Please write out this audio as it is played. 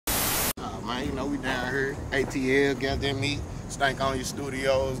man. You know, we down here. ATL, goddamn me. Stank on your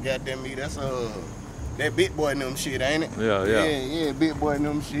studios, goddamn me. That's that big boy and them shit, ain't it? Yeah, big boy and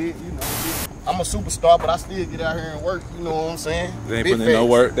them shit, you know. I'm a superstar, but I still get out here and work, you know what I'm saying? They ain't putting in no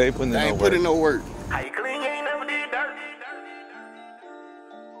work. They ain't putting in no work. How you clean, you ain't never did dirt.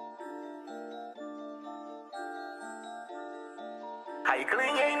 How you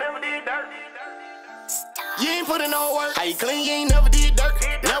clean, you ain't never did dirt. You ain't put in no work. How you clean, you ain't never did dirt.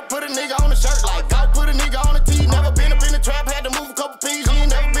 Never put a nigga on a shirt like God put a nigga on a tee. Never been up in the trap, had to move a couple P's. You ain't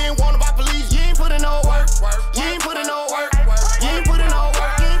never been wanted by police. You ain't put in no work. You ain't put in no work. You ain't put in no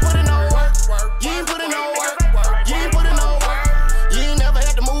work. You ain't put in no work. You ain't put in no work. You ain't put in no work. You ain't never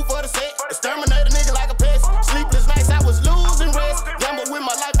had to move for the set. Exterminate a nigga like a pest. Sleepless nights, I was losing rest. Gamble with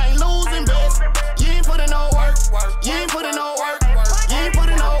my life, ain't losing best. You ain't put in no work. You ain't put in no work. You ain't put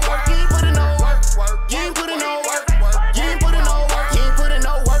in no work. You ain't put in no work. You ain't put in no work. You ain't put in no work. You ain't put in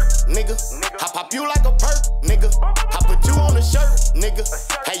no work, nigga. I pop you like a perk, nigga. I put you on a shirt, nigga.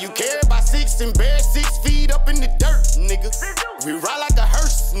 How you carry by 6 and bear 6 feet up in the dirt, nigga. We ride like a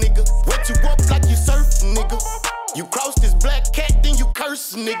hearse, nigga. Wet you up like you surf, nigga. You cross this black cat, then you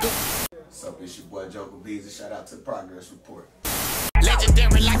curse, nigga. What's up, it's your boy Joka Beezy. Shout out to the Progress Report.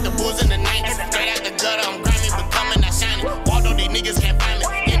 Legendary like the bulls in the 90s. Straight out the gutter, I'm grimy, becoming not shiny. Although these niggas can't find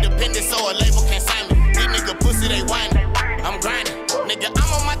me. Independent, so a label can't sign me. These nigga pussy, they whining. I'm grinding. Nigga, I'm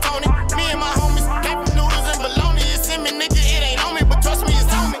on my Tony. Me and my homies, paper noodles and bologna. It's in me, nigga, it ain't on me, but trust me,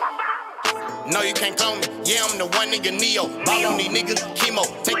 it's on me. No, you can't clone me. Yeah, I'm the one nigga Neo. Ball on these niggas, chemo.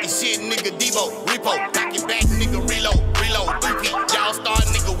 Take your shit, nigga, Devo. Repo, knock it back, nigga, reload. Repeat, y'all star,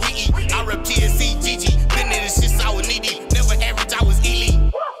 nigga, we eat. I rep TSC, GG. Been in this shit, so I was needy. Never average, I was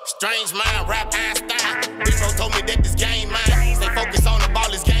elite. Strange mind, rap Einstein. Big bro told me that this game mine. Stay focused on the ball,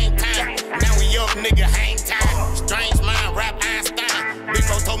 it's game time. Now we up, nigga, hang time. Strange mind, rap Einstein. Big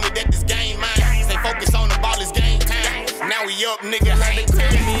bro told me that this game mine. Stay focused on the ball, it's game time. Now we up, nigga, hang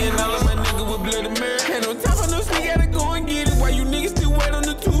time. Me and all of my niggas with bloody Mary. And on top of us, we gotta go and get it. While you niggas still wait on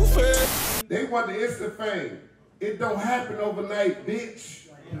the tooth. They want the instant fame. It don't happen overnight, bitch.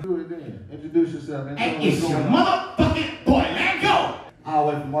 Do it then. Introduce yourself. Hey, it's your motherfucking boy. Let go. All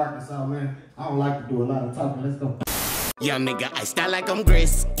the way from Arkansas, man. I don't like to do a lot of talking. Let's go. Young nigga, I style like I'm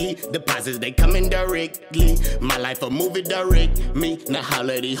Gretzky. Deposits, they coming directly. My life a movie, direct me. Now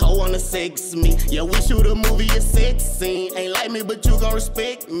holla the hoe on the sex me. Yeah, we shoot a movie, a sex scene. Ain't like me, but you gon'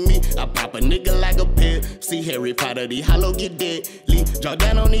 respect me. I pop a nigga like a pimp. See Harry Potter, the hollow get deadly. Draw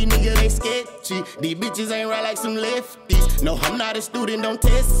down on these niggas, they sketchy. These bitches ain't right like some lefties. No, I'm not a student, don't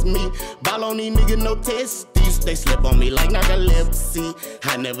test me. Ball on these niggas, no testies. They slip on me like narcolepsy.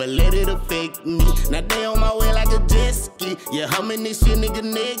 I never let it affect me. Now they on my way like a jet ski. Yeah, how many shit nigga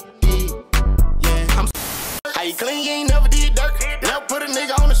naked? Yeah, I'm how you clean, you ain't never did dirt. Never put a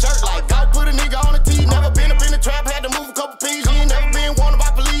nigga on a shirt like God put a nigga on a tee. Never been up in the trap, had to move a couple P's. You ain't never been wanted by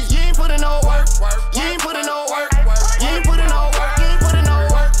police. You ain't put in no work. You ain't put in no work. You ain't put in no work. You ain't put in no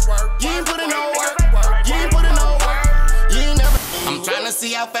work. You ain't put in no work. You ain't put in no work. You ain't never. I'm trying to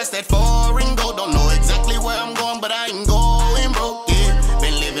see how fast that foreign go. Don't know exactly where I'm going, but I ain't going broke. Yeah,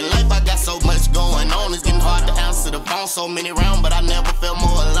 been living life, I got so much going on. It's getting hard to answer the phone. So many rounds, but I never felt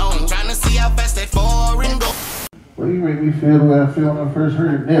more alone. I'm trying to see how fast that foreign go. Well, you make me feel the way I feel when I first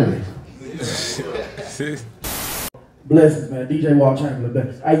heard Nelly. Blessings, man. DJ Walt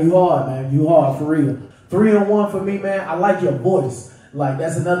Chamberlain. Hey, you hard, man. You hard, for real. 3-on-1 for me, man. I like your voice. Like,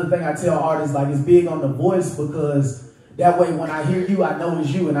 that's another thing I tell artists. Like, it's big on the voice because that way when I hear you, I know it's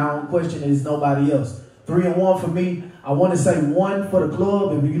you and I don't question it's nobody else. 3-on-1 for me. I want to say 1 for the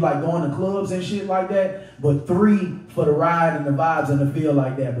club if you like going to clubs and shit like that. But 3 for the ride and the vibes and the feel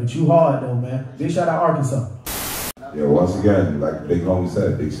like that. But you hard, though, man. Big shout out Arkansas. Yeah, once again, like Big Homie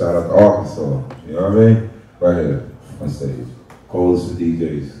said, big shout out to Arkansas. You know what I mean? Right here on stage. Coolest for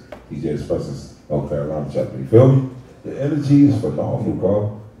DJs. DJ Expresses North Carolina chapter. You feel me? The energy is phenomenal,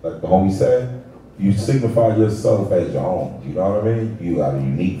 bro. Like the homie said, you signify yourself as your own. You know what I mean? You got a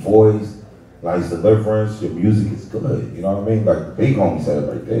unique voice, nice deliverance, your music is good. You know what I mean? Like Big Homie said it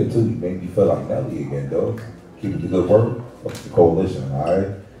right there too. You make me feel like Nelly again, though. Keep it the good work. Up to the coalition, alright?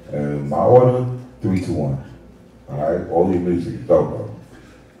 And my order, 3, 2, 1. Alright, all your music, dope,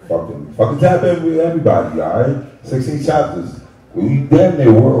 bro. Fucking tap in with everybody, alright? 16 chapters. We damn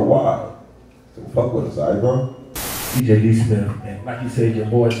near worldwide. So fuck with us, alright, bro? DJ D. Smith, and like you said, your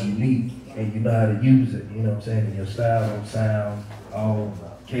voice is unique, and you know how to use it, you know what I'm saying? And your style don't sound all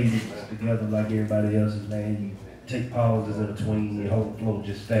cadence together like everybody else's, man. You take pauses in between, your whole flow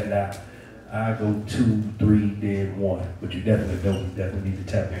just stand out. I go 2, 3, then 1, but you definitely don't. You definitely need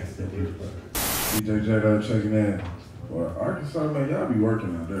to tap into the music, brother. DJ J-Dog checking in. Well, Arkansas, man, y'all be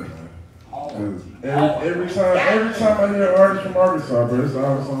working out there, man. Every time I hear an artist from Arkansas, bro, it's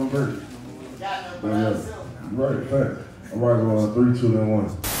always something great. Right, fact. I'm riding on 3, 2, and 1.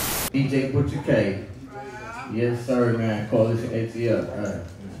 DJ Butcher K. Yes, sir, man. Coalition ATL. All right.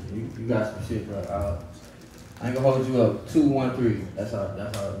 You got some shit, bro. I ain't gonna hold you up. 2, 1, 3. That's how,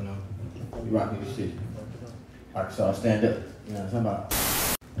 you know, you rocking this shit. Arkansas, stand up. You know what I'm talking about?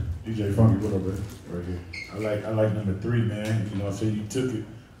 DJ Funky, what up, man? Right here. I like number 3, man. You know what I'm saying? You took it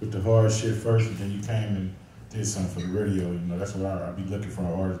with the hard shit first, and then you came and did something for the radio. You know, that's what I be looking for,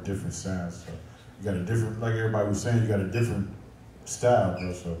 artists, different sounds. So you got a different, like everybody was saying, you got a different style,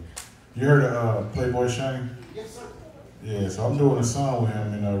 bro. So you heard of Playboy Shane? Yes, sir. Yeah, so I'm doing a song with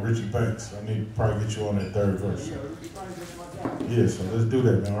him and Richie Banks. I need to probably get you on that 3rd verse. Yeah, so let's do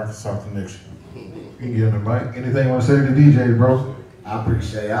that, man. Arkansas Connection. You can get on the mic. Anything you want to say to the DJ, bro? I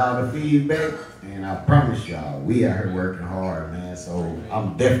appreciate all the feedback, and I promise y'all, we out here working hard, man. So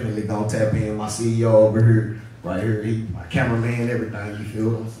I'm definitely gonna tap in my CEO over here, right here. He, my cameraman, everything. You feel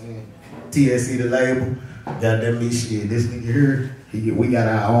what I'm saying? TSC the label. Goddamn me shit. This nigga here, we got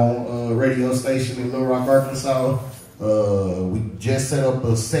our own radio station in Little Rock, Arkansas. We just set up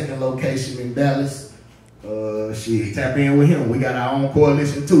a 2nd location in Dallas. Shit, tap in with him. We got our own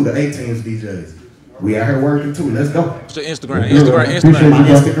coalition too, the 18s DJs. We out here working too. Let's go. What's your Instagram? My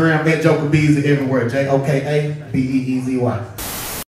Instagram at Joka Beezy everywhere. JOKABEEZY.